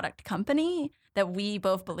great product company that we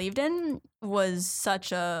both believed in was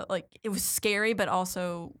such a, it was scary, but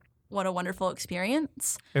also what a wonderful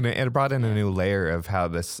experience. And it brought in a new layer of how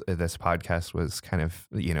this podcast was kind of,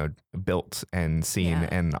 built and seen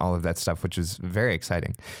and all of that stuff, which is very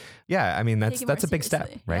exciting. Yeah, I mean, that's a big step,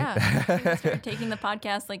 right? Yeah. We started taking the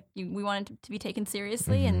podcast, we wanted to be taken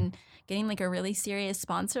seriously, and getting a really serious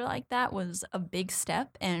sponsor like that was a big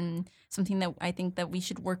step and something that I think that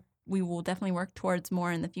we will definitely work towards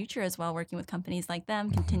more in the future as well, working with companies like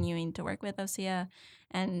them, continuing to work with Osea.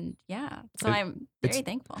 And I'm very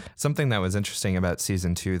thankful. Something that was interesting about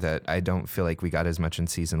season 2 that I don't feel like we got as much in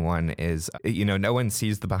season 1 is, no one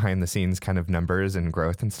sees the behind the scenes kind of numbers and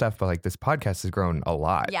growth and stuff, but this podcast has grown a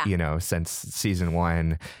lot, since season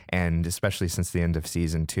 1 and especially since the end of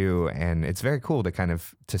season 2. And it's very cool to kind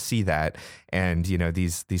of to see that. And,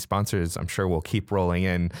 these sponsors, I'm sure will keep rolling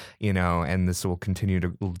in, and this will continue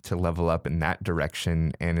to level up in that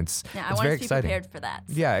direction. And it's very exciting. I want to be prepared for that.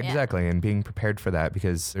 Yeah, exactly. And being prepared for that,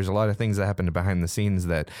 because there's a lot of things that happen behind the scenes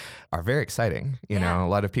that are very exciting. A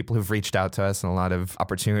lot of people who've reached out to us and a lot of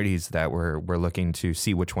opportunities that we're looking to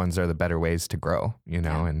see which ones are the better ways to grow,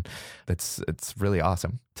 and it's really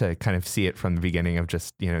awesome to kind of see it from the beginning of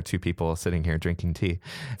just, 2 people sitting here drinking tea.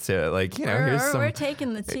 So we're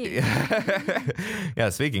taking the tea. Yeah.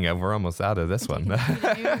 Speaking of, we're almost out of this one.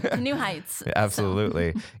 New heights.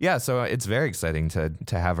 Absolutely. So. Yeah. So it's very exciting to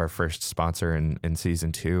have our first sponsor in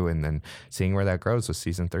season 2 and then seeing where that grows with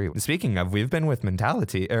season 3. Speaking of, we've been with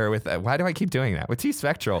why do I keep doing that? With T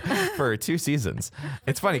Spectral for 2 seasons.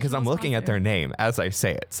 It's funny because I'm looking at their name as I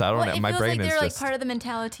say it. So I don't know. My brain is they're just part of the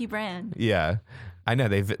Mentality brand. Yeah. I know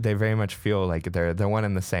they very much feel like they're one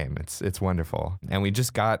and the same. It's wonderful. And we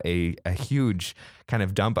just got a huge kind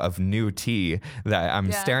of dump of new tea that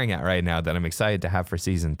I'm staring at right now that I'm excited to have for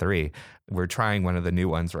season 3. We're trying one of the new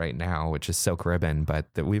ones right now, which is Silk Ribbon, but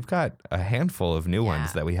we've got a handful of new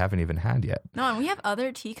ones that we haven't even had yet. No, and we have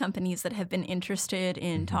other tea companies that have been interested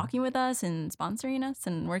in talking with us and sponsoring us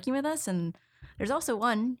and working with us. And there's also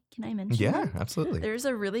one, can I mention? Yeah, absolutely. There's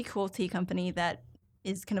a really cool tea company that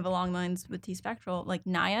is kind of along the lines with T Spectral,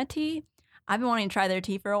 Naya Tea. I've been wanting to try their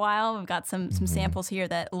tea for a while. We've got some samples here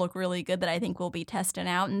that look really good that I think we'll be testing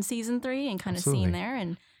out in season 3 and kind of seeing there.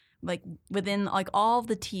 And within all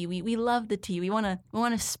the tea, we love the tea. We want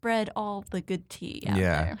to spread all the good tea out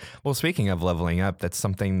there. Well, speaking of leveling up, that's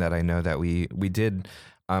something that I know that we did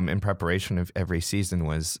in preparation of every season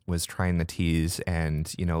was trying the teas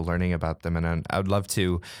and, learning about them. And I would love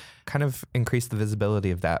to kind of increase the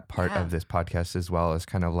visibility of that part of this podcast, as well as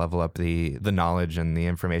kind of level up the knowledge and the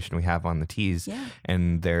information we have on the teas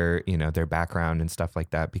and their background and stuff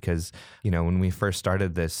like that. Because, when we first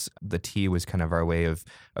started this, the tea was kind of our way of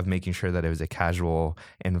making sure that it was a casual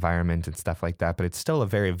environment and stuff like that. But it's still a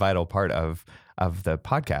very vital part of the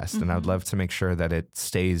podcast. And I would love to make sure that it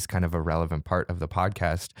stays kind of a relevant part of the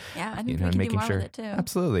podcast. Yeah, I think we can do more with it too.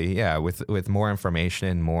 Absolutely. Yeah. With more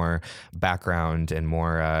information, more background and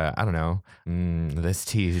more, I don't know, this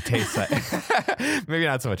tea tastes like, maybe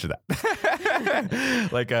not so much of that.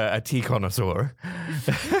 Like a tea connoisseur.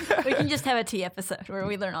 We can just have a tea episode where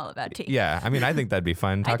we learn all about tea. Yeah. I mean, I think that'd be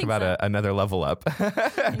fun. Talk about another level up.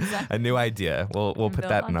 Exactly. A new idea. We'll put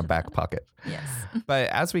that in our back pocket. Yes. But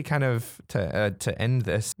as we kind of to end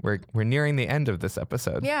this, we're nearing the end of this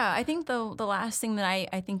episode. Yeah, I think the last thing that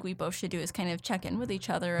I think we both should do is kind of check in with each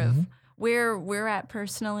other of where we're at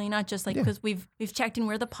personally, not just because we've checked in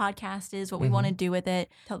where the podcast is, what we want to do with it,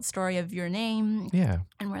 tell the story of your name,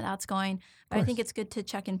 and where that's going. But I think it's good to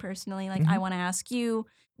check in personally. I want to ask you,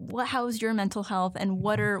 how's your mental health, and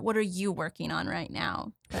what are you working on right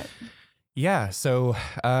now? Yeah. So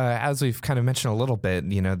as we've kind of mentioned a little bit,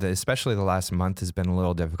 especially the last month has been a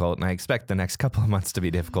little difficult, and I expect the next couple of months to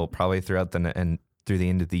be difficult, probably through the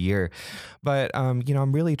end of the year. But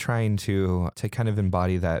I'm really trying to kind of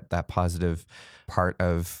embody that positive part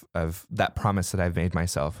of that promise that I've made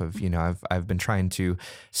myself of, I've been trying to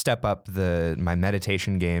step up my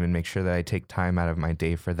meditation game and make sure that I take time out of my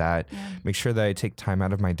day for that. Make sure that I take time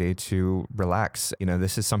out of my day to relax.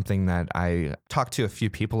 This is something that I talked to a few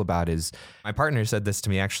people about. Is my partner said this to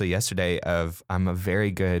me actually yesterday, of I'm a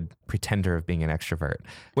very good pretender of being an extrovert,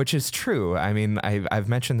 which is true. I mean, I've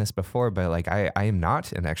mentioned this before, but like I am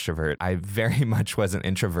not an extrovert. I very much was an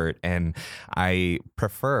introvert, and I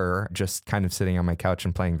prefer just kind of sitting on my couch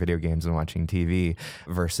and playing video games and watching TV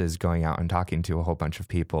versus going out and talking to a whole bunch of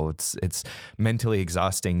people. It's mentally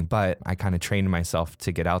exhausting, but I kind of trained myself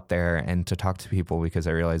to get out there and to talk to people, because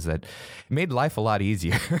I realized that it made life a lot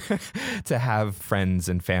easier to have friends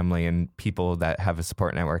and family and people that have a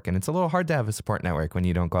support network. And it's a little hard to have a support network when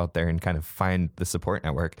you don't go out there and kind of find the support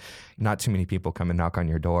network. Not too many people come and knock on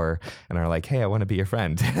your door and are like, hey, I want to be your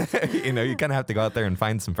friend. You kind of have to go out there and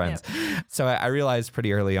find some friends. Yep. So I realized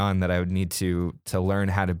pretty early on that I would need to learn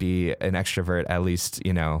how to be an extrovert, at least,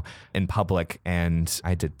 in public. And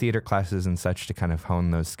I did theater classes and such to kind of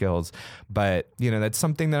hone those skills. But, that's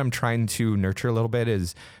something that I'm trying to nurture a little bit,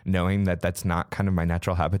 is knowing that that's not kind of my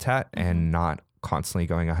natural habitat, and not constantly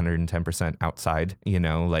going 110% outside.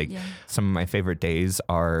 Some of my favorite days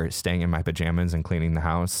are staying in my pajamas and cleaning the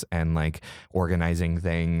house and like organizing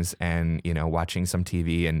things and, watching some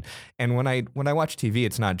TV. And when I watch TV,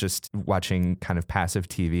 it's not just watching kind of passive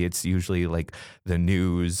TV. It's usually like the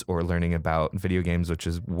news or learning about video games, which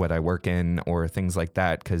is what I work in, or things like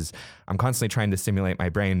that, because I'm constantly trying to stimulate my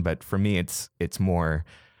brain. But for me, it's more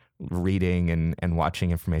reading and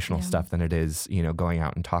watching informational stuff than it is, going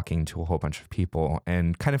out and talking to a whole bunch of people,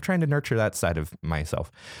 and kind of trying to nurture that side of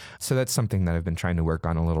myself. So that's something that I've been trying to work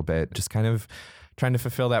on a little bit, just kind of trying to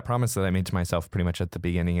fulfill that promise that I made to myself pretty much at the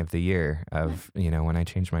beginning of the year of, when I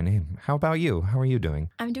changed my name. How about you? How are you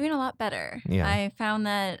doing? I'm doing a lot better. Yeah. I found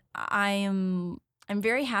that I'm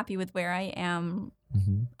very happy with where I am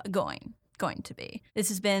going to be. This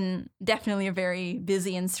has been definitely a very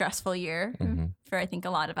busy and stressful year for, I think, a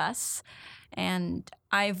lot of us. And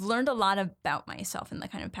I've learned a lot about myself in the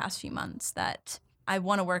kind of past few months, that I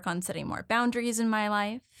want to work on setting more boundaries in my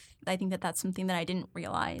life. I think that that's something that I didn't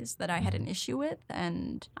realize that I had an issue with.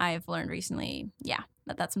 And I've learned recently,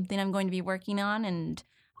 that that's something I'm going to be working on. And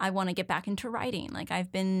I want to get back into writing. Like,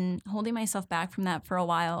 I've been holding myself back from that for a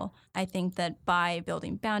while. I think that by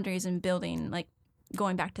building boundaries and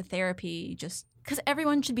going back to therapy, just because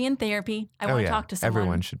everyone should be in therapy. I want to talk to someone.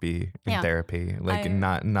 Everyone should be in therapy.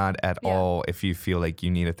 Not at all if you feel like you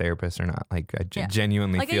need a therapist or not. Like, I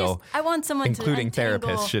genuinely feel I want someone including to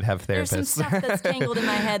therapists should have therapists. There's some stuff that's tangled in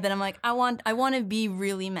my head that I'm like, I want to be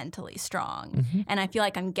really mentally strong. And I feel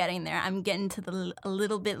like I'm getting there. I'm getting to a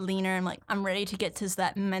little bit leaner. I'm ready to get to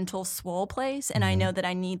that mental swole place. And I know that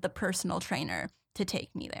I need the personal trainer to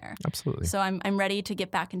take me there. Absolutely. So I'm ready to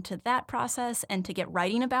get back into that process and to get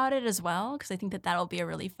writing about it as well, because I think that that'll be a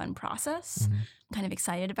really fun process. I'm kind of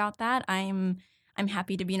excited about that. I'm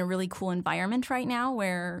happy to be in a really cool environment right now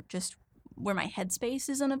where my headspace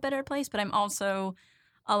is in a better place, but I'm also,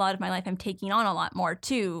 a lot of my life I'm taking on a lot more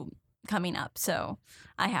too coming up. So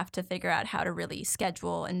I have to figure out how to really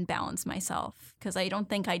schedule and balance myself, because I don't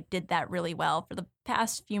think I did that really well for the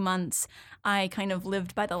past few months. I kind of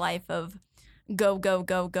lived by the life of go, go,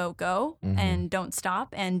 go, go, go, and don't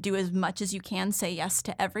stop, and do as much as you can, say yes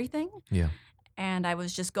to everything. Yeah. And I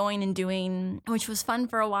was just going and doing, which was fun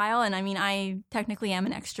for a while. And I mean, I technically am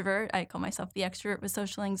an extrovert. I call myself the extrovert with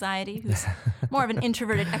social anxiety, who's more of an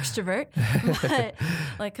introverted extrovert.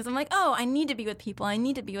 But because I'm like, oh, I need to be with people. And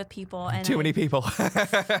Too many people.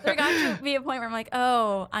 There got to be a point where I'm like,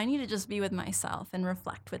 oh, I need to just be with myself and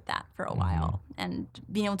reflect with that for a while. And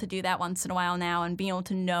being able to do that once in a while now, and being able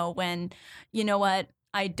to know when, you know what,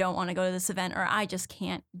 I don't want to go to this event, or I just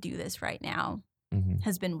can't do this right now.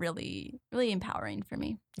 Has been really, really empowering for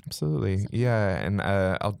me. Absolutely. Yeah. And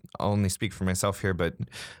I'll only speak for myself here, but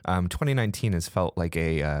 2019 has felt like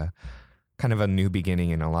a kind of a new beginning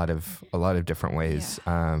in a lot of different ways.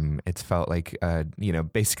 Yeah. It's felt like,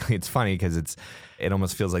 basically it's funny because it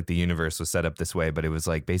almost feels like the universe was set up this way, but it was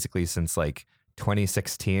like basically since like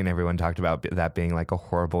 2016, everyone talked about that being like a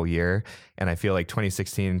horrible year. And I feel like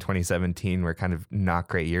 2016 and 2017 were kind of not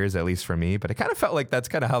great years, at least for me. But it kind of felt like that's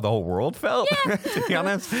kind of how the whole world felt, to be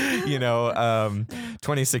honest.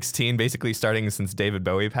 2016, basically starting since David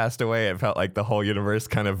Bowie passed away, it felt like the whole universe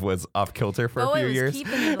kind of was off kilter for a few years.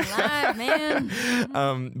 Keeping it alive, man.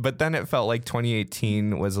 But then it felt like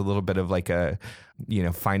 2018 was a little bit of like a,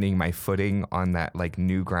 finding my footing on that like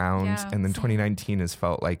new ground. And then 2019 has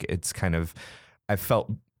felt like it's kind of, I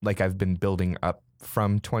felt like I've been building up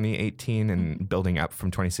from 2018 and building up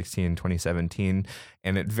from 2016 and 2017.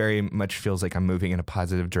 And it very much feels like I'm moving in a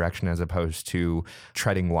positive direction as opposed to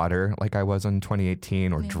treading water like I was in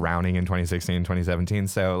 2018 or drowning in 2016 and 2017.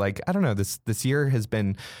 So like, I don't know, this year has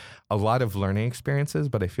been a lot of learning experiences,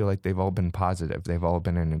 but I feel like they've all been positive. They've all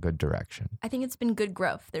been in a good direction. I think it's been good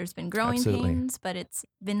growth. There's been growing pains, but it's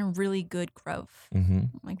been really good growth.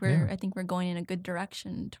 Like I think we're going in a good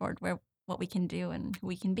direction toward what we can do and who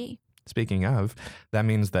we can be. Speaking of, that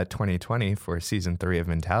means that 2020 for season 3 of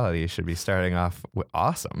Mentality should be starting off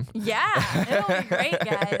awesome. Yeah, it'll be great,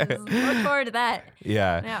 guys. Look forward to that.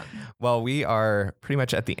 Yeah. Well, we are pretty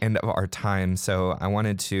much at the end of our time. So I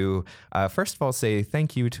wanted to, first of all, say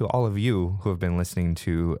thank you to all of you who have been listening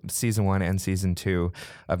to season 1 and season 2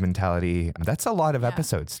 of Mentality. That's a lot of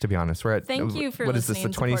episodes, to be honest. We're at, thank you for what is this, the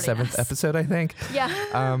 27th episode, I think? Yeah.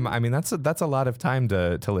 I mean, that's a lot of time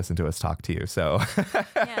to listen to us talk to you. So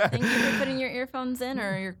yeah, thank you for putting your earphones in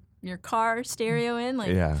or your car stereo in.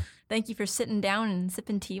 Thank you for sitting down and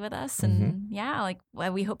sipping tea with us. And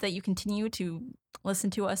we hope that you continue to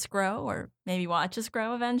listen to us grow or maybe watch us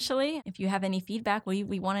grow eventually. If you have any feedback, we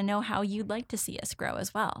want to know how you'd like to see us grow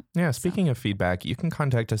as well. Yeah, speaking of feedback, you can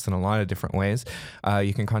contact us in a lot of different ways.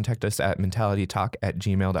 You can contact us at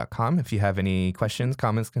mentalitytalk@gmail.com if you have any questions,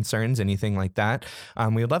 comments, concerns, anything like that.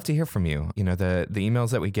 We'd love to hear from you. You know, the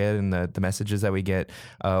emails that we get and the messages that we get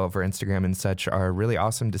over Instagram and such are really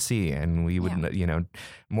awesome to see. And we would,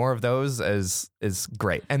 more of those is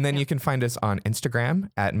great. And then you can find us on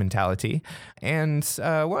Instagram at Mentality. And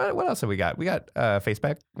what else have we got? We got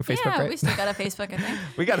Facebook. Yeah, right? We still got a Facebook, I think.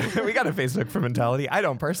 we got a Facebook for Mentality. I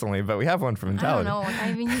don't personally, but we have one for Mentality. I don't know. I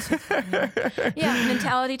even use Facebook. Yeah,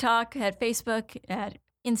 Mentality Talk at Facebook, at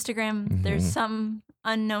Instagram. There's some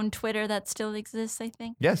unknown Twitter that still exists, I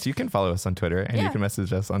think. Yes, you can follow us on Twitter and you can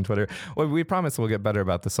message us on Twitter. Well, we promise we'll get better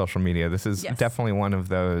about the social media. This is definitely one of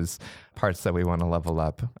those parts that we want to level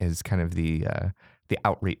up, is kind of the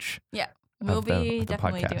outreach. Yeah. We'll be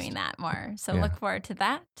definitely doing that more. So look forward to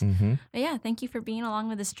that. But thank you for being along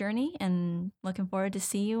with this journey, and looking forward to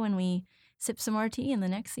see you when we sip some more tea in the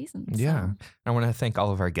next season. Yeah. I want to thank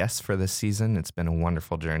all of our guests for this season. It's been a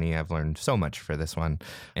wonderful journey. I've learned so much for this one.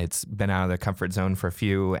 It's been out of the comfort zone for a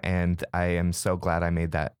few, and I am so glad I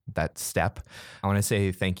made that step. I want to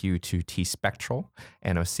say thank you to T Spectral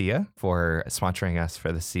and Osea for sponsoring us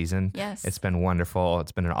for this season. Yes. It's been wonderful.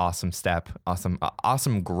 It's been an awesome step,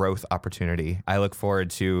 awesome growth opportunity. I look forward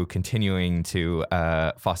to continuing to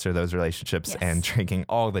foster those relationships and drinking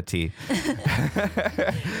all the tea.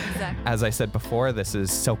 Exactly. As I said before, this is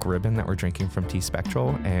Silk Ribbon that we're drinking from T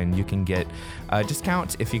Spectral, and you can get a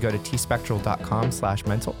discount if you go to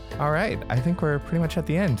tspectral.com/mental. All right, I think we're pretty much at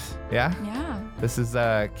the end. Yeah? Yeah. This is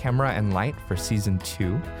Camera and Light for season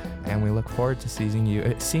 2, and we look forward to seeing you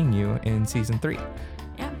in season 3.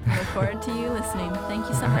 Yeah, we look forward to you listening. Thank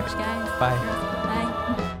you so much, guys. Bye.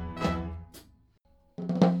 Bye.